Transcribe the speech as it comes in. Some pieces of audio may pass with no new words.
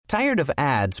Tired of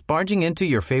ads barging into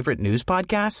your favorite news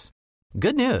podcasts?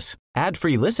 Good news.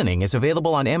 Ad-free listening is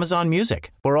available on Amazon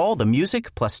Music for all the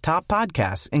music plus top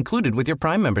podcasts included with your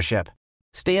Prime membership.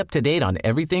 Stay up to date on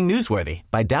everything newsworthy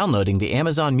by downloading the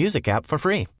Amazon Music app for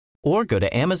free or go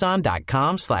to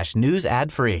amazon.com/news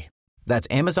ad free. That's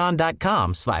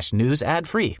amazon.com/news ad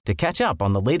free to catch up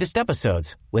on the latest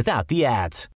episodes without the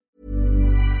ads.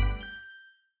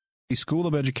 School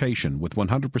of Education with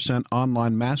 100%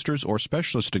 online master's or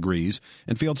specialist degrees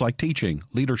in fields like teaching,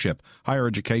 leadership, higher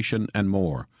education, and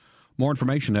more. More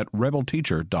information at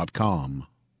rebelteacher.com.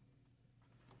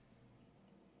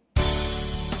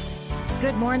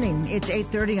 Good morning. It's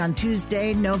 8:30 on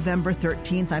Tuesday, November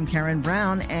 13th. I'm Karen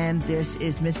Brown, and this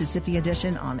is Mississippi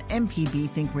Edition on MPB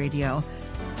Think Radio.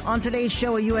 On today's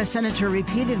show, a U.S. Senator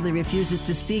repeatedly refuses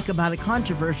to speak about a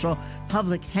controversial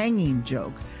public hanging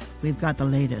joke. We've got the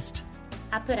latest.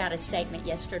 I put out a statement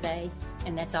yesterday,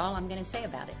 and that's all I'm going to say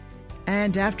about it.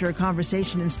 And after a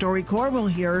conversation in StoryCorps, we'll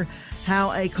hear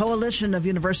how a coalition of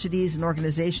universities and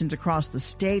organizations across the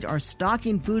state are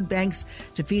stocking food banks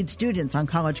to feed students on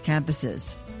college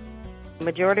campuses. The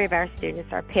majority of our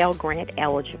students are Pell Grant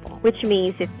eligible, which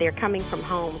means that they're coming from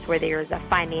homes where there is a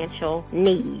financial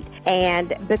need.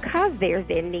 And because there's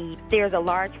a need, there's a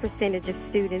large percentage of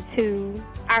students who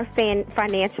are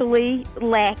financially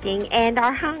lacking and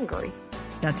are hungry.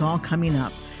 That's all coming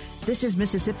up. This is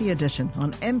Mississippi Edition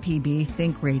on MPB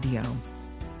Think Radio.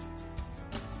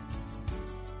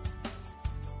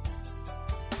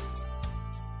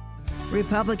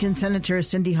 Republican Senator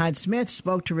Cindy Hyde-Smith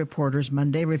spoke to reporters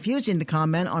Monday, refusing to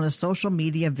comment on a social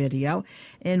media video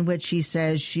in which she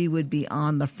says she would be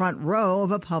on the front row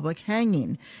of a public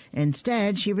hanging.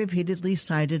 Instead, she repeatedly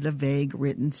cited a vague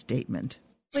written statement.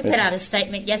 We put out a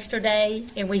statement yesterday,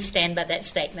 and we stand by that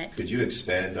statement. Could you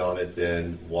expand on it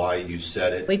then, why you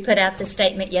said it? We put out the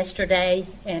statement yesterday,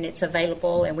 and it's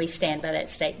available, and we stand by that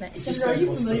statement. Senator, are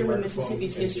you familiar with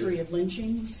Mississippi's history of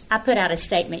lynchings? I put out a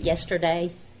statement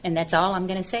yesterday, and that's all I'm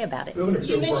going to say about it. You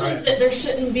mentioned that it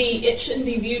shouldn't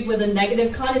be viewed with a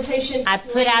negative connotation. I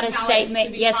put out a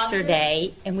statement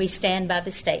yesterday, and we stand by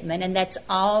the statement, and that's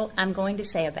all I'm going to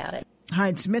say about it.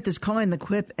 Hyde-Smith is calling the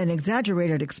quip an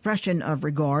exaggerated expression of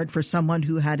regard for someone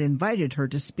who had invited her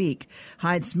to speak.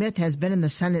 Hyde-Smith has been in the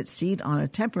Senate seat on a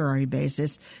temporary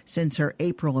basis since her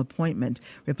April appointment.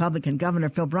 Republican Governor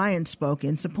Phil Bryant spoke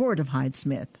in support of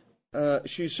Hyde-Smith.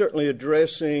 She's certainly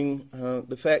addressing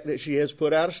the fact that she has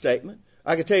put out a statement.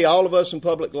 I can tell you all of us in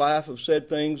public life have said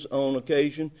things on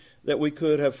occasion that we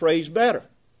could have phrased better.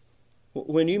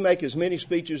 When you make as many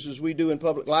speeches as we do in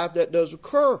public life, that does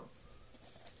occur.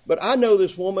 But I know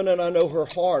this woman, and I know her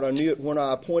heart. I knew it when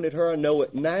I appointed her. I know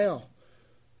it now.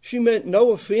 She meant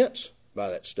no offense by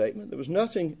that statement. There was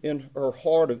nothing in her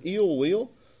heart of ill will.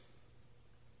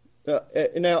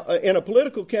 Now, in a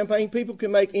political campaign, people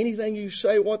can make anything you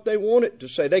say what they want it to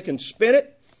say. They can spin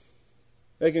it.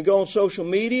 They can go on social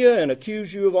media and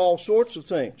accuse you of all sorts of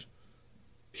things.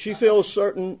 She feels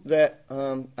certain that,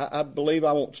 I believe,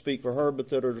 I won't speak for her, but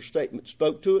that her statement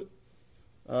spoke to it.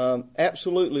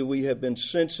 Absolutely, we have been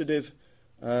sensitive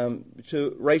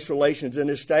to race relations in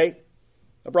this state.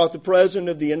 I brought the President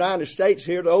of the United States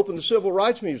here to open the Civil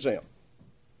Rights Museum.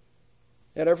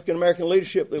 Had African-American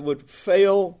leadership that would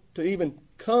fail to even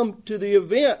come to the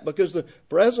event because the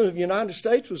President of the United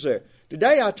States was there.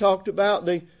 Today I talked about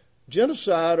the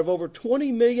genocide of over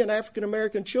 20 million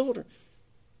African-American children.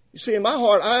 You see, in my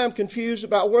heart, I am confused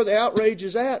about where the outrage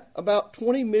is at about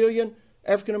 20 million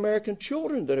African-American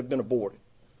children that have been aborted.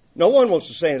 No one wants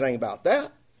to say anything about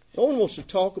that. No one wants to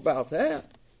talk about that.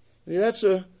 I mean, that's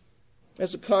a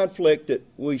conflict that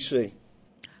we see.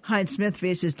 Hyde-Smith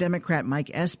faces Democrat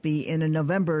Mike Espy in a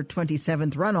November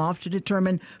 27th runoff to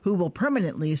determine who will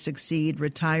permanently succeed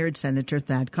retired Senator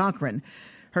Thad Cochran.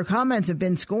 Her comments have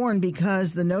been scorned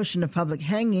because the notion of public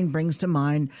hanging brings to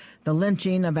mind the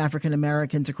lynching of African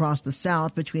Americans across the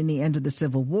South between the end of the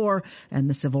Civil War and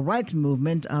the Civil Rights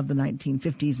Movement of the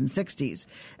 1950s and 60s.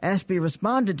 Espy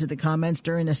responded to the comments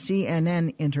during a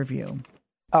CNN interview.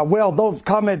 Well, those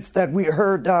comments that we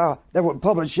heard that were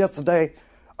published yesterday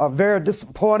are very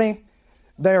disappointing.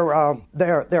 They're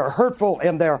hurtful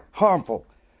and they're harmful.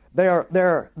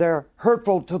 They're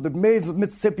hurtful to the millions of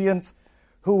Mississippians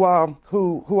who are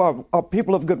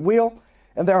people of goodwill,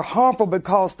 and they're harmful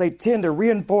because they tend to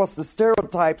reinforce the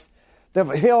stereotypes that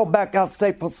have held back our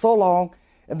state for so long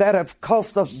and that have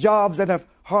cost us jobs and have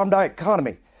harmed our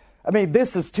economy. I mean,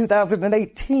 this is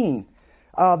 2018.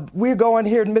 We're going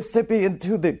here in Mississippi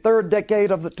into the third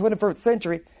decade of the 21st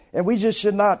century, and we just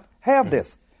should not have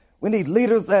this. We need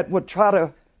leaders that would try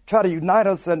to unite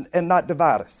us and not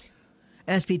divide us.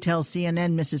 Espy tells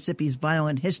CNN Mississippi's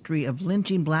violent history of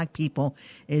lynching black people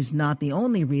is not the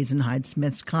only reason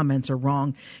Hyde-Smith's comments are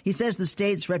wrong. He says the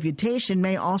state's reputation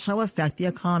may also affect the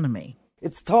economy.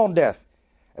 It's tone deaf.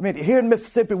 I mean, here in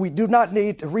Mississippi, we do not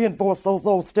need to reinforce those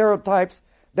old stereotypes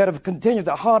that have continued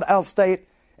to haunt our state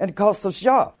and cost us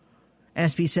jobs.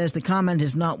 Espy says the comment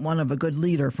is not one of a good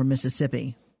leader for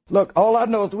Mississippi. Look, all I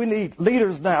know is we need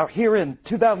leaders now here in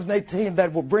 2018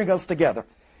 that will bring us together.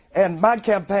 And my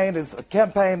campaign is a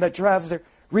campaign that tries to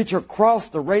reach across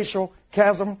the racial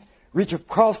chasm, reach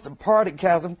across the party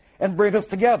chasm, and bring us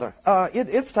together.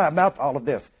 It's time out for all of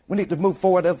this. We need to move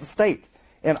forward as a state.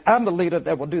 And I'm the leader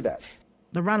that will do that.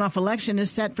 The runoff election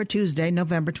is set for Tuesday,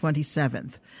 November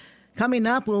 27th. Coming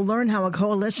up, we'll learn how a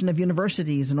coalition of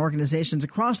universities and organizations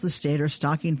across the state are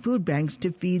stocking food banks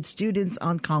to feed students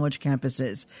on college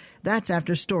campuses. That's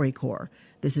after StoryCorps.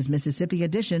 This is Mississippi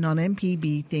Edition on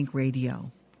MPB Think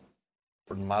Radio.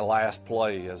 My last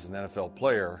play as an NFL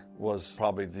player was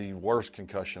probably the worst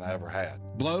concussion I ever had.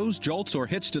 Blows, jolts, or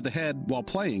hits to the head while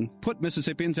playing put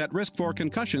Mississippians at risk for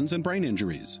concussions and brain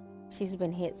injuries. She's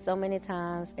been hit so many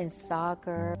times in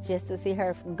soccer. Just to see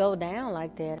her go down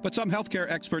like that. But some healthcare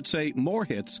experts say more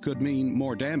hits could mean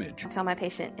more damage. I tell my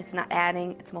patient it's not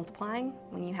adding, it's multiplying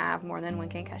when you have more than one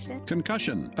concussion.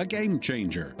 Concussion, a game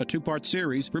changer. A 2-part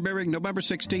series premiering November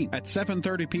 16th at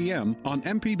 7:30 p.m. on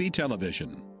MPB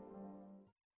Television.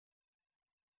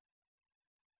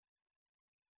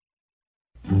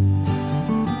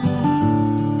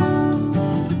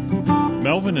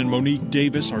 Melvin and Monique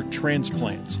Davis are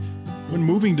transplants. When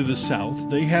moving to the South,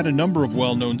 they had a number of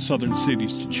well-known Southern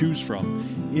cities to choose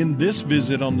from. In this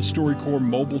visit on the StoryCorps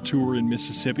mobile tour in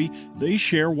Mississippi, they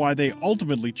share why they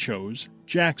ultimately chose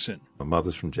Jackson. My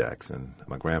mother's from Jackson.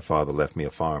 My grandfather left me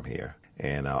a farm here.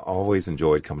 And I always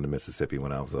enjoyed coming to Mississippi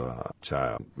when I was a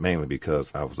child, mainly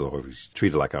because I was always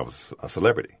treated like I was a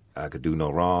celebrity. I could do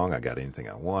no wrong. I got anything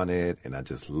I wanted, and I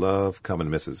just loved coming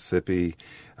to Mississippi.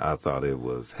 I thought it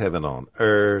was heaven on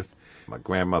earth. My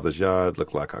grandmother's yard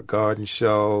looked like a garden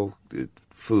show. The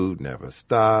food never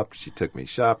stopped. She took me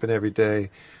shopping every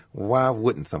day. Why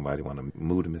wouldn't somebody want to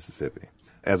move to Mississippi?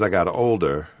 As I got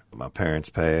older, my parents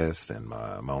passed and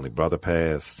my only brother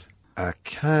passed. I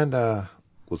kind of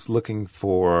was looking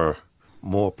for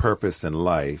more purpose in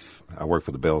life. I worked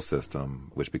for the Bell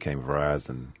System, which became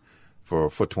Verizon, for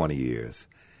 20 years.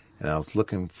 And I was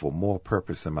looking for more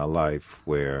purpose in my life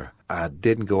where I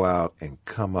didn't go out and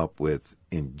come up with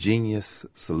ingenious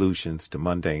solutions to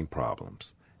mundane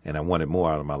problems. And I wanted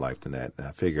more out of my life than that. And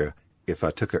I figure if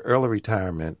I took an early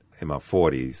retirement in my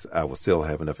 40s, I would still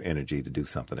have enough energy to do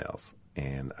something else.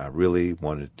 And I really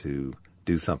wanted to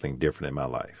do something different in my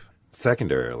life.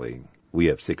 Secondarily, we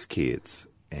have 6 kids,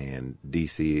 and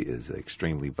D.C. is an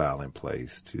extremely violent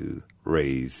place to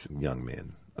raise young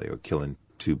men. They were killing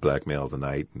 2 black males a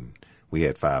night, and we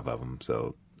had 5 of them,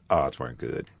 so odds weren't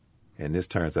good. And this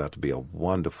turns out to be a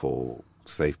wonderful,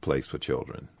 safe place for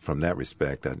children. From that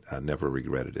respect, I never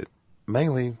regretted it.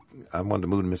 Mainly, I wanted to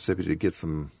move to Mississippi to get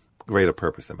some greater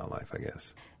purpose in my life, I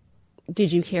guess.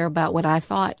 Did you care about what I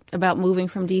thought about moving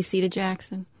from D.C. to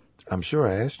Jackson? I'm sure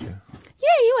I asked you.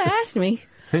 Yeah, you asked me.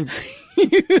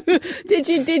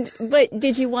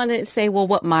 Did you want to say, well,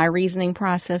 what my reasoning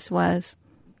process was?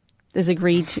 Is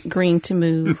agreeing to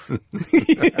move?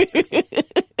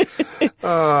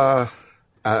 I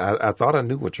thought I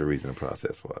knew what your reasoning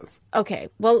process was. Okay.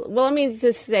 Well, let me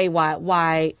just say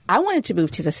why I wanted to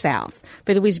move to the South,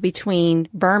 but it was between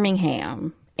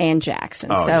Birmingham and Jackson.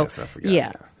 Oh, so, yes, I forgot.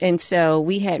 Yeah. And so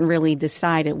we hadn't really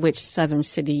decided which southern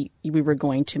city we were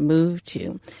going to move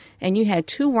to. And you had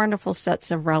 2 wonderful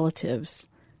sets of relatives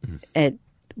at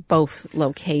both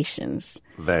locations.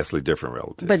 Vastly different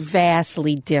relatives. But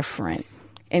vastly different.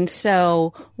 And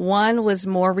so one was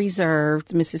more reserved.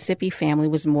 The Mississippi family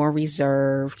was more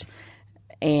reserved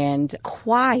and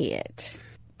quiet.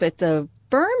 But the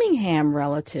Birmingham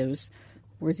relatives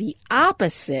were the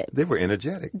opposite. They were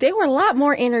energetic. They were a lot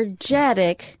more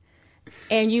energetic,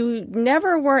 and you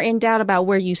never were in doubt about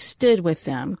where you stood with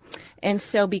them. And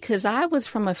so because I was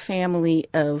from a family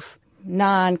of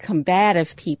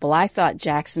non-combative people, I thought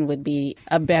Jackson would be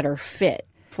a better fit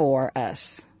for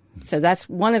us. So that's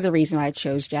one of the reasons I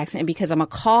chose Jackson. And because I'm a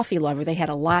coffee lover, they had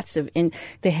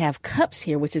they have Cups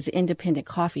here, which is an independent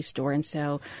coffee store. And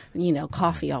so,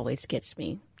 coffee always gets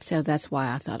me. So that's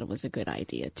why I thought it was a good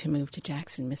idea to move to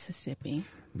Jackson, Mississippi.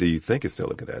 Do you think it's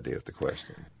still a good idea is the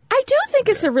question? I do think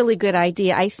it's a really good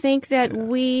idea. I think that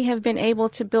we have been able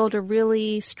to build a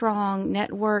really strong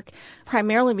network,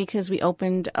 primarily because we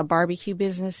opened a barbecue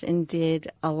business and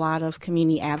did a lot of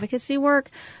community advocacy work.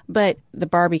 But the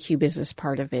barbecue business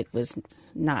part of it was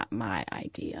not my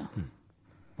idea.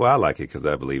 Well, I like it because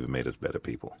I believe it made us better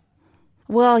people.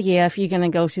 Well, yeah, if you're going to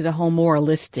go through the whole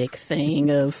moralistic thing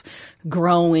of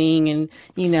growing and,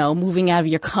 moving out of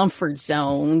your comfort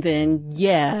zone, then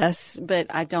yes, but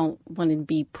I don't want to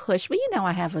be pushed. But,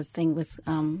 I have a thing with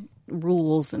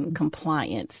rules and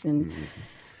compliance and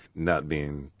not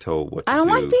being told what to do. I don't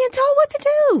like being told what to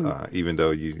do. Even though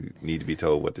you need to be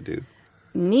told what to do.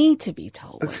 Need to be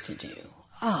told what to do.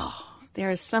 Oh, there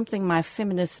is something, my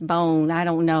feminist bone, I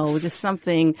don't know, just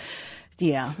something...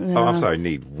 Yeah. Oh, I'm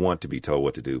sorry. Want to be told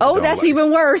what to do. Oh, that's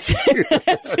even worse.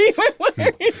 That's even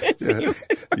worse.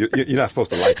 You're not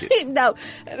supposed to like it. No.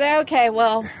 Okay.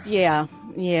 Well, yeah.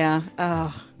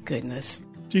 Oh, goodness.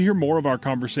 To hear more of our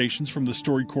conversations from the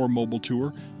StoryCorps Mobile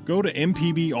Tour, go to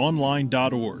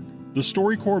mpbonline.org. The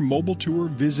StoryCorps Mobile Tour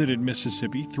visited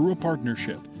Mississippi through a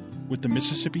partnership with the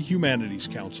Mississippi Humanities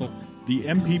Council, the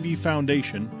MPB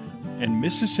Foundation, and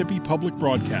Mississippi Public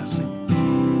Broadcasting.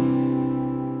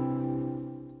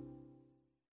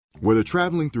 Whether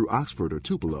traveling through Oxford or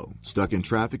Tupelo, stuck in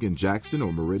traffic in Jackson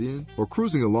or Meridian, or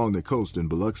cruising along the coast in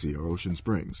Biloxi or Ocean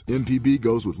Springs, MPB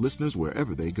goes with listeners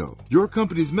wherever they go. Your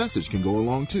company's message can go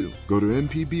along too. Go to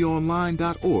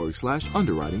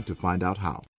mpbonline.org/underwriting to find out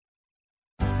how.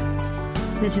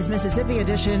 This is Mississippi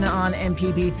Edition on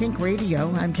MPB Think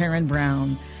Radio. I'm Karen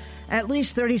Brown. At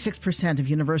least 36% of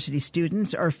university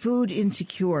students are food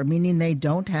insecure, meaning they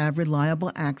don't have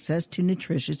reliable access to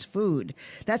nutritious food.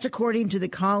 That's according to the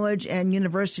College and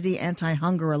University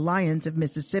Anti-Hunger Alliance of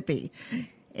Mississippi.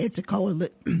 It's a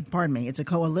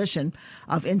coalition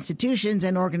of institutions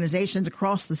and organizations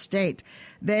across the state.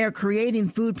 They are creating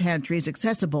food pantries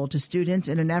accessible to students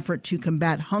in an effort to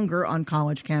combat hunger on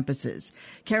college campuses.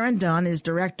 Karen Dunn is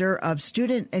Director of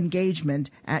Student Engagement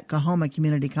at Coahoma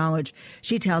Community College.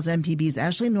 She tells MPB's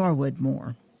Ashley Norwood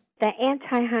more. The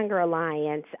Anti-Hunger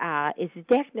Alliance is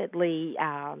definitely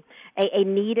a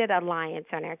needed alliance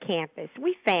on our campus.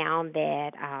 We found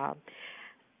that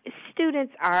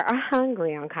students are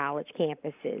hungry on college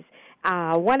campuses.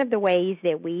 One of the ways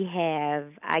that we have,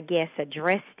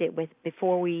 addressed it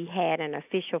before we had an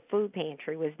official food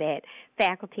pantry was that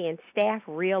faculty and staff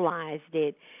realized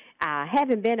it.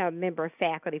 Having been a member of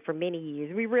faculty for many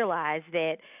years, we realized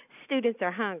that students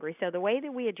are hungry. So the way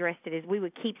that we addressed it is we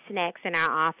would keep snacks in our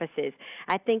offices.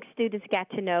 I think students got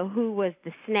to know who was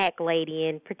the snack lady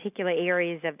in particular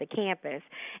areas of the campus.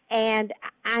 And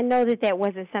I know that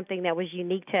wasn't something that was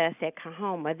unique to us at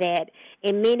Coahoma, that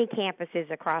in many campuses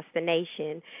across the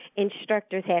nation,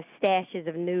 instructors have stashes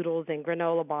of noodles and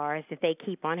granola bars that they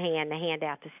keep on hand to hand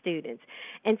out to students.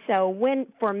 And so when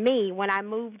I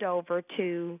moved over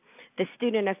to the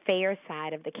student affairs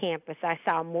side of the campus, I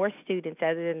saw more students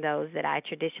other than those that I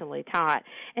traditionally taught,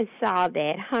 and saw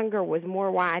that hunger was more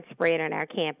widespread on our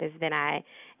campus than I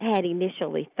had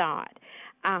initially thought.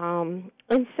 And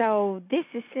so this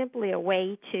is simply a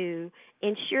way to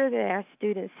ensure that our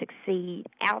students succeed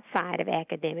outside of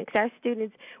academics. Our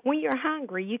students, when you're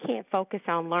hungry, you can't focus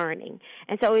on learning.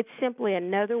 And so it's simply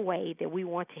another way that we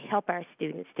want to help our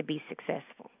students to be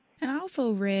successful. And I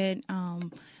also read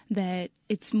that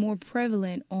it's more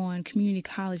prevalent on community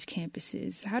college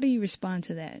campuses. How do you respond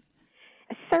to that?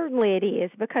 Certainly it is,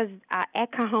 because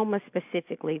at Coahoma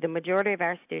specifically, the majority of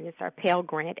our students are Pell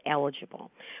Grant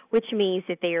eligible, which means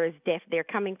that they're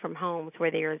coming from homes where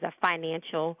there is a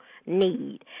financial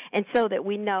need. And so that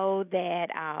we know that,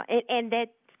 and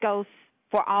that goes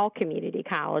for all community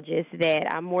colleges,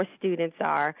 that more students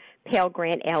are Pell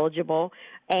Grant eligible.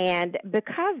 And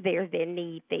because there's their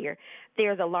need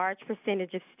there's a large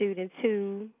percentage of students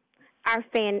who are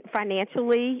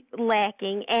financially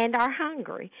lacking and are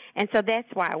hungry. And so that's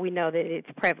why we know that it's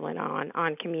prevalent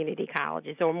on community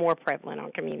colleges, or more prevalent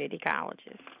on community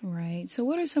colleges. Right. So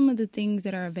what are some of the things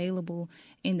that are available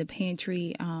in the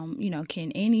pantry?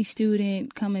 Can any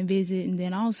student come and visit? And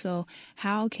then also,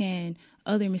 how can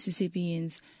other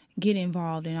Mississippians get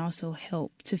involved and also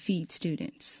help to feed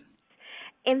students?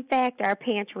 In fact, our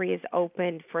pantry is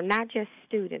open for not just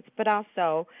students, but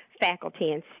also faculty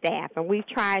and staff. And we've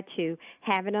tried to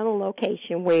have it in a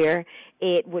location where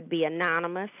it would be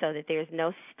anonymous, so that there's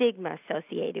no stigma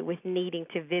associated with needing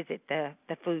to visit the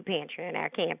food pantry on our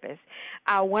campus.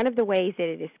 One of the ways that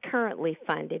it is currently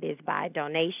funded is by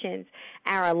donations.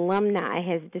 Our alumni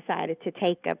has decided to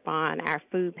take up on our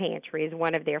food pantry as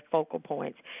one of their focal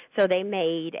points. So they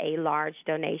made a large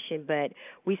donation, but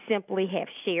we simply have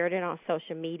shared it on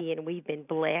social media, and we've been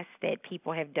blessed that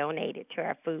people have donated to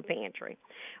our food pantry.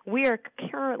 We are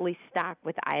currently stocked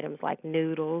with items like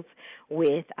noodles,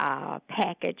 with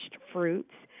packaged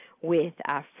fruits, with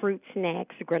fruit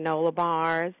snacks, granola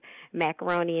bars,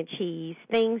 macaroni and cheese,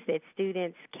 things that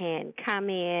students can come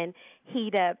in,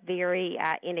 heat up very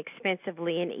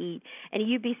inexpensively and eat. And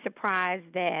you'd be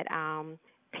surprised that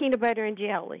peanut butter and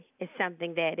jelly is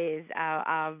something that is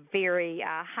a very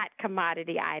hot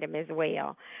commodity item as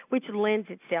well, which lends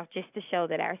itself just to show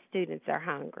that our students are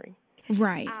hungry.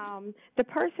 Right. The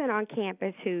person on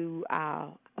campus who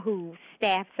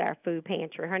staffs our food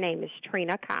pantry, her name is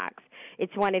Trina Cox.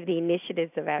 It's one of the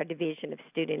initiatives of our Division of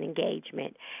Student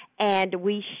Engagement. And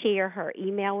we share her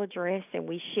email address and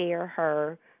we share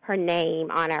her name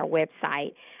on our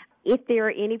website. If there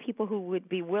are any people who would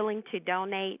be willing to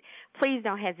donate, please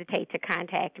don't hesitate to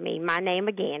contact me. My name,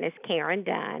 again, is Karen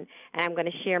Dunn, and I'm going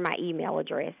to share my email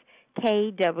address,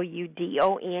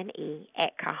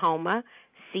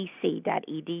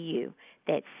 kwdone@cahomacc.edu.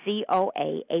 That's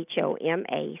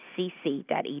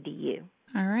COAHOMACC.edu.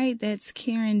 All right, that's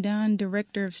Karen Dunn,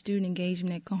 Director of Student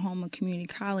Engagement at Coahoma Community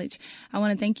College. I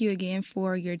want to thank you again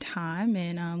for your time,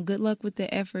 and good luck with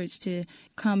the efforts to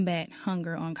combat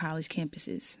hunger on college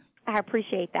campuses. I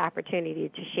appreciate the opportunity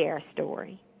to share a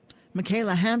story.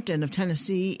 Michaela Hampton of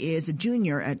Tennessee is a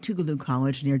junior at Tougaloo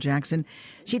College near Jackson.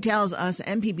 She tells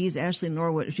MPB's Ashley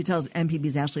Norwood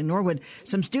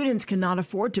some students cannot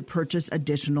afford to purchase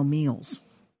additional meals.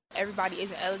 Everybody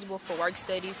isn't eligible for work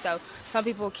study, so some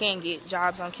people can't get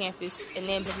jobs on campus, and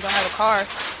then if you don't have a car,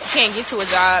 you can't get to a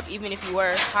job even if you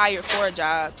were hired for a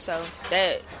job. So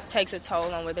that takes a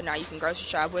toll on whether or not you can grocery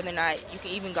shop, whether or not you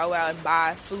can even go out and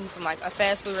buy food from like a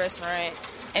fast food restaurant.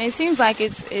 And it seems like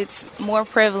it's more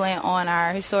prevalent on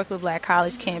our historically black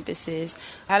college campuses.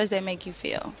 How does that make you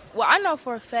feel? Well, I know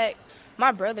for a fact,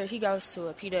 my brother, he goes to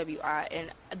a PWI,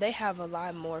 and they have a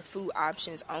lot more food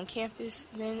options on campus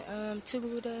than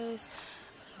Tougaloo does.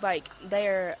 Like,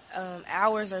 their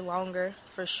hours are longer,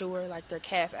 for sure. Like, their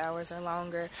CAF hours are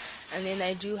longer. And then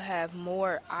they do have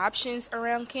more options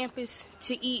around campus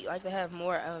to eat. Like, they have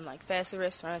more, like, fast food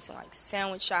restaurants and, like,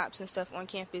 sandwich shops and stuff on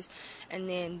campus. And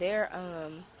then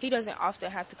he doesn't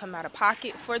often have to come out of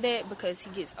pocket for that because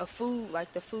he gets the food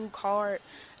card.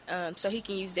 So he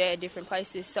can use that at different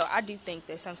places. So I do think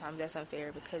that sometimes that's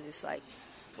unfair because it's like,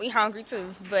 we hungry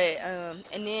too. But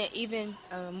and then even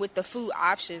with the food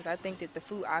options, I think that the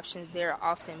food options there are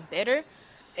often better.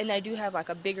 And they do have like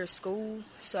a bigger school.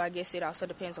 So I guess it also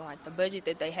depends on like the budget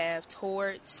that they have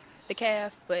towards the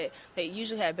CAF. But they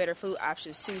usually have better food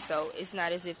options too. So it's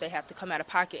not as if they have to come out of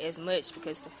pocket as much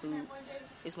because the food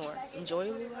is more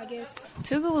enjoyable, I guess.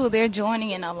 Tougaloo, they're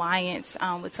joining an alliance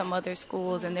with some other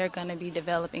schools, and they're going to be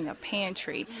developing a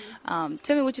pantry. Tell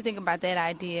me what you think about that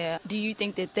idea. Do you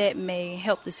think that may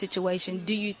help the situation?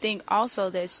 Do you think also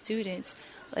that students,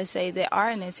 let's say, that are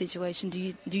in that situation, do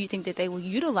you think that they will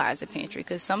utilize the pantry?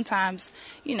 Because sometimes,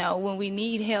 when we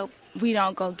need help, we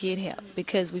don't go get help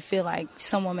because we feel like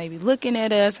someone may be looking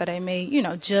at us or they may,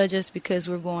 judge us because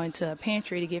we're going to a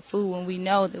pantry to get food when we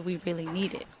know that we really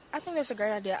need it. I think that's a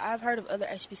great idea. I've heard of other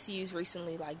HBCUs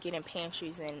recently, like, getting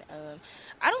pantries, and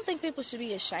I don't think people should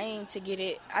be ashamed to get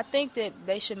it. I think that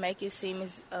they should make it seem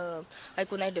as,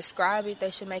 like, when they describe it,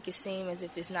 they should make it seem as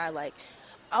if it's not, like,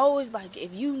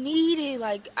 if you need it,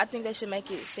 like, I think they should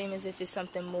make it seem as if it's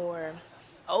something more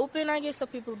open, I guess, so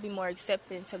people will be more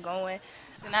accepting to going.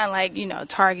 So not like,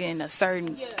 targeting a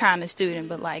certain kind of student,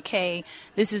 but like, hey,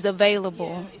 this is available.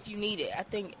 Yeah, if you need it, I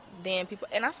think then people,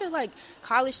 and I feel like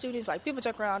college students, like, people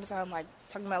joke around all the time, like,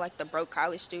 talking about, like, the broke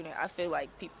college student. I feel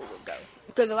like people would go.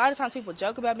 Because a lot of times people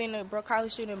joke about being a broke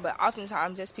college student, but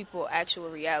oftentimes that's people's actual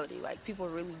reality. Like, people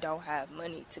really don't have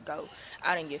money to go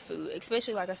out and get food.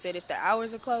 Especially, like I said, if the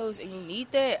hours are closed and you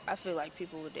need that, I feel like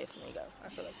people would definitely go. I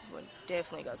feel like people would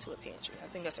definitely go to a pantry. I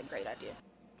think that's a great idea.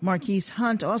 Marquise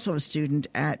Hunt, also a student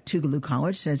at Tougaloo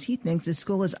College, says he thinks the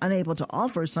school is unable to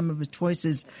offer some of the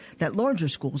choices that larger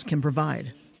schools can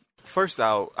provide. First,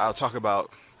 I'll talk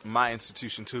about my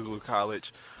institution, Tougaloo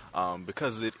College.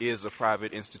 Because it is a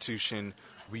private institution,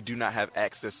 we do not have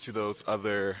access to those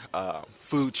other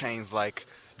food chains like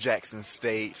Jackson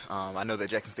State. I know that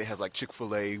Jackson State has like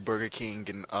Chick-fil-A, Burger King,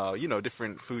 and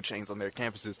different food chains on their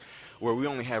campuses, where we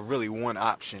only have really one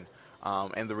option.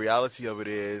 And the reality of it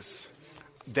is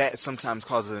that sometimes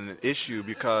causes an issue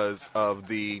because of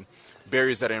the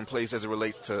barriers that are in place as it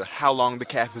relates to how long the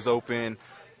CAF is open,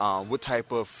 what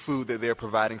type of food that they're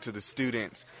providing to the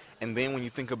students. And then when you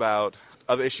think about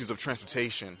other issues of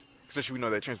transportation, especially we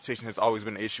know that transportation has always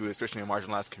been an issue, especially in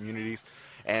marginalized communities.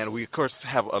 And we, of course,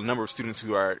 have a number of students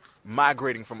who are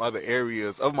migrating from other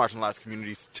areas of marginalized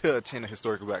communities to attend a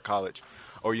historically black college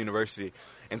or university.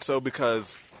 And so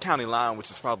because County Line, which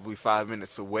is probably 5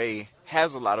 minutes away,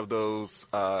 has a lot of those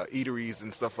eateries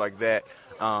and stuff like that,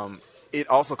 it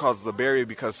also causes a barrier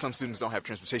because some students don't have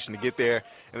transportation to get there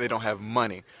and they don't have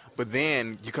money. But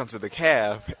then you come to the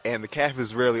CAF, and the CAF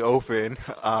is rarely open,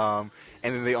 and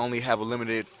then they only have a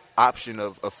limited option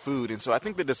of food. And so I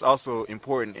think that it's also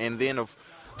important. And then on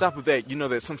top of that, you know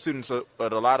that some students at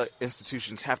a lot of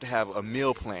institutions have to have a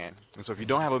meal plan. And so if you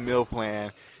don't have a meal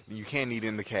plan, then you can't eat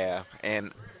in the CAF.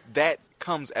 And that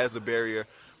comes as a barrier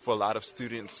for a lot of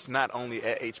students, not only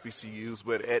at HBCUs,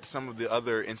 but at some of the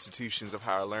other institutions of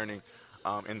higher learning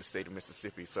in the state of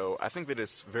Mississippi. So I think that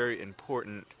it's very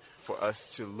important for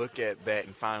us to look at that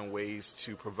and find ways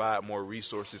to provide more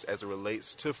resources as it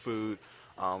relates to food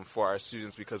for our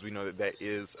students, because we know that that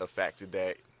is a factor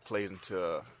that plays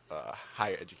into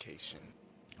higher education.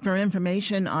 For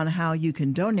information on how you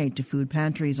can donate to food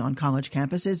pantries on college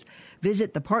campuses,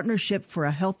 visit the Partnership for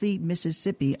a Healthy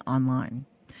Mississippi online.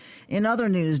 In other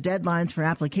news, deadlines for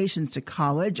applications to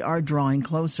college are drawing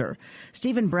closer.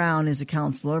 Stephen Brown is a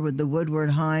counselor with the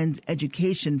Woodward Hines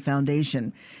Education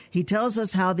Foundation. He tells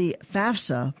us how the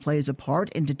FAFSA plays a part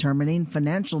in determining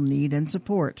financial need and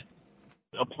support.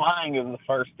 Applying is the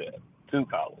first step to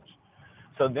college.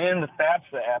 So then the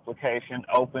FAFSA application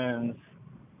opens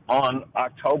on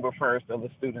October 1st of the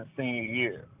student's senior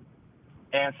year.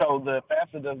 And so the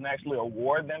FAFSA doesn't actually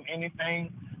award them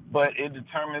anything, but it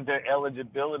determines their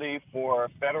eligibility for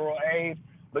federal aid,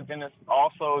 but then it's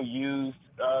also used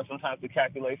sometimes to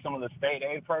calculate some of the state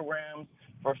aid programs,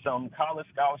 for some college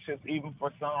scholarships, even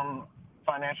for some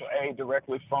financial aid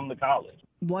directly from the college.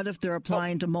 What if they're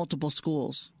applying to multiple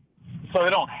schools? So they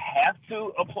don't have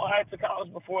to apply to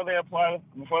college before they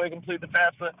complete the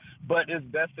FAFSA, but it's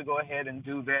best to go ahead and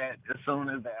do that as soon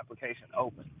as the application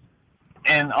opens.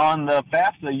 And on the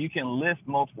FAFSA, you can list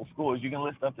multiple schools. You can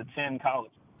list up to 10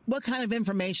 colleges. What kind of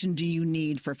information do you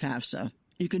need for FAFSA?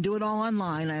 You can do it all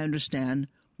online, I understand,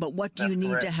 but what do you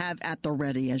need to have at the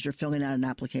ready as you're filling out an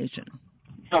application?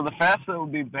 So the FAFSA will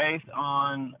be based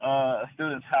on a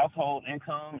student's household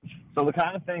income. So the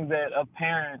kind of thing that a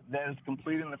parent that is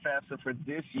completing the FAFSA for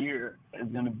this year is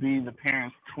going to be the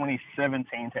parent's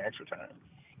 2017 tax return.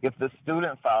 If the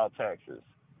student filed taxes,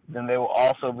 then they will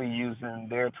also be using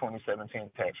their 2017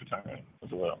 tax return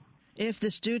as well. If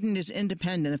the student is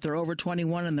independent, if they're over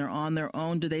 21 and they're on their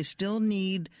own, do they still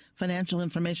need financial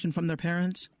information from their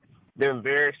parents? There are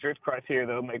very strict criteria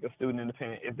that will make a student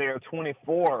independent. If they are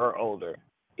 24 or older,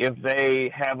 if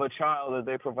they have a child that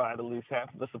they provide at least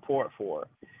half of the support for,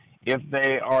 if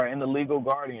they are in the legal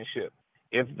guardianship,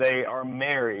 if they are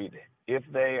married, if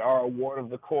they are a ward of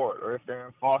the court, or if they're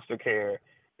in foster care,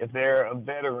 if they're a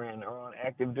veteran or on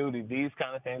active duty, these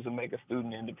kind of things will make a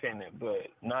student independent, but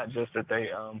not just that they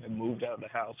have moved out of the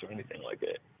house or anything like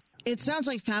that. It sounds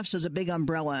like FAFSA is a big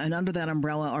umbrella, and under that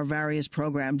umbrella are various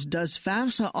programs. Does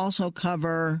FAFSA also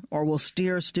cover or will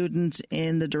steer students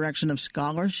in the direction of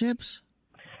scholarships?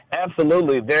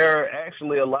 Absolutely. There are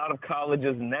actually a lot of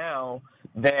colleges now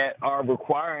that are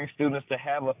requiring students to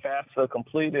have a FAFSA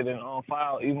completed and on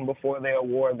file even before they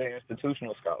award their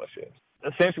institutional scholarships.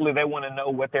 Essentially, they want to know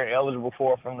what they're eligible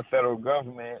for from the federal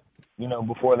government,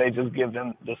 before they just give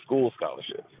them the school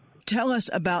scholarships. Tell us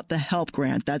about the HELP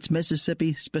grant. That's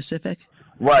Mississippi specific?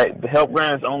 Right. The HELP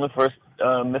grant is only for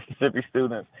Mississippi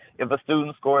students. If a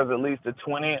student scores at least a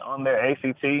 20 on their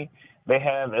ACT, they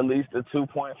have at least a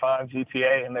 2.5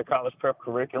 GPA in their college prep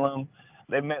curriculum.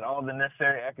 They met all the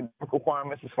necessary academic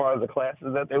requirements as far as the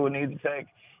classes that they would need to take,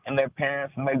 and their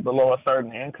parents make below a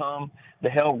certain income. The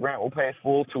HELP grant will pay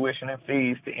full tuition and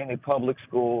fees to any public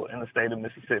school in the state of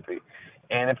Mississippi.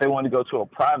 And if they want to go to a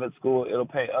private school, it'll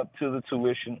pay up to the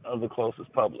tuition of the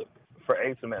closest public for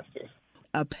 8 semesters.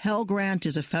 A Pell Grant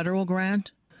is a federal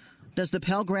grant? Does the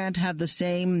Pell Grant have the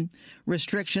same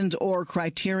restrictions or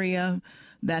criteria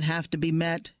that have to be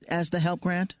met as the HELP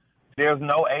Grant? There's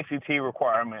no ACT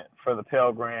requirement for the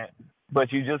Pell Grant,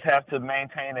 but you just have to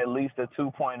maintain at least a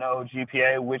 2.0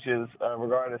 GPA, which is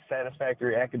regarded as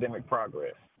satisfactory academic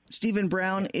progress. Stephen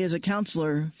Brown is a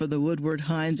counselor for the Woodward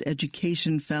Hines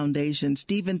Education Foundation.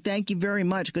 Stephen, thank you very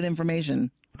much. Good information.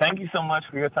 Thank you so much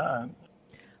for your time.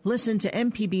 Listen to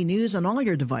MPB News on all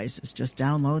your devices. Just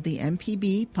download the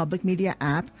MPB Public Media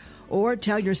app or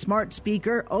tell your smart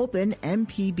speaker, open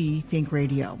MPB Think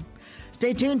Radio.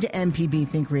 Stay tuned to MPB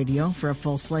Think Radio for a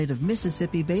full slate of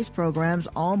Mississippi-based programs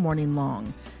all morning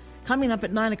long. Coming up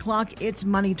at 9 o'clock, it's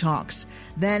Money Talks.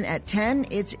 Then at 10,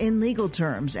 it's In Legal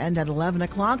Terms. And at 11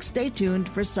 o'clock, stay tuned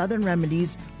for Southern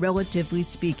Remedies, Relatively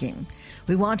Speaking.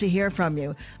 We want to hear from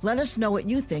you. Let us know what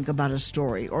you think about a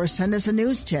story or send us a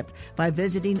news tip by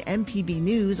visiting MPB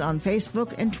News on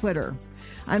Facebook and Twitter.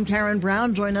 I'm Karen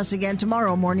Brown. Join us again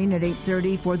tomorrow morning at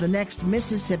 8:30 for the next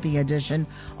Mississippi edition,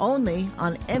 only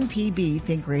on MPB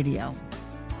Think Radio.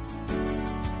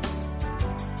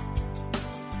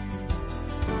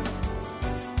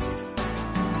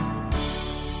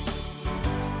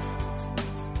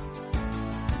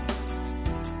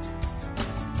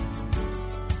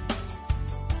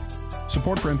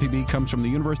 Support for MPB comes from the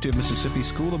University of Mississippi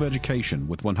School of Education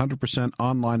with 100%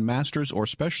 online master's or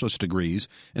specialist degrees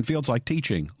in fields like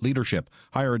teaching, leadership,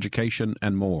 higher education,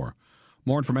 and more.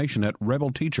 More information at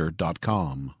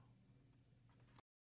rebelteacher.com.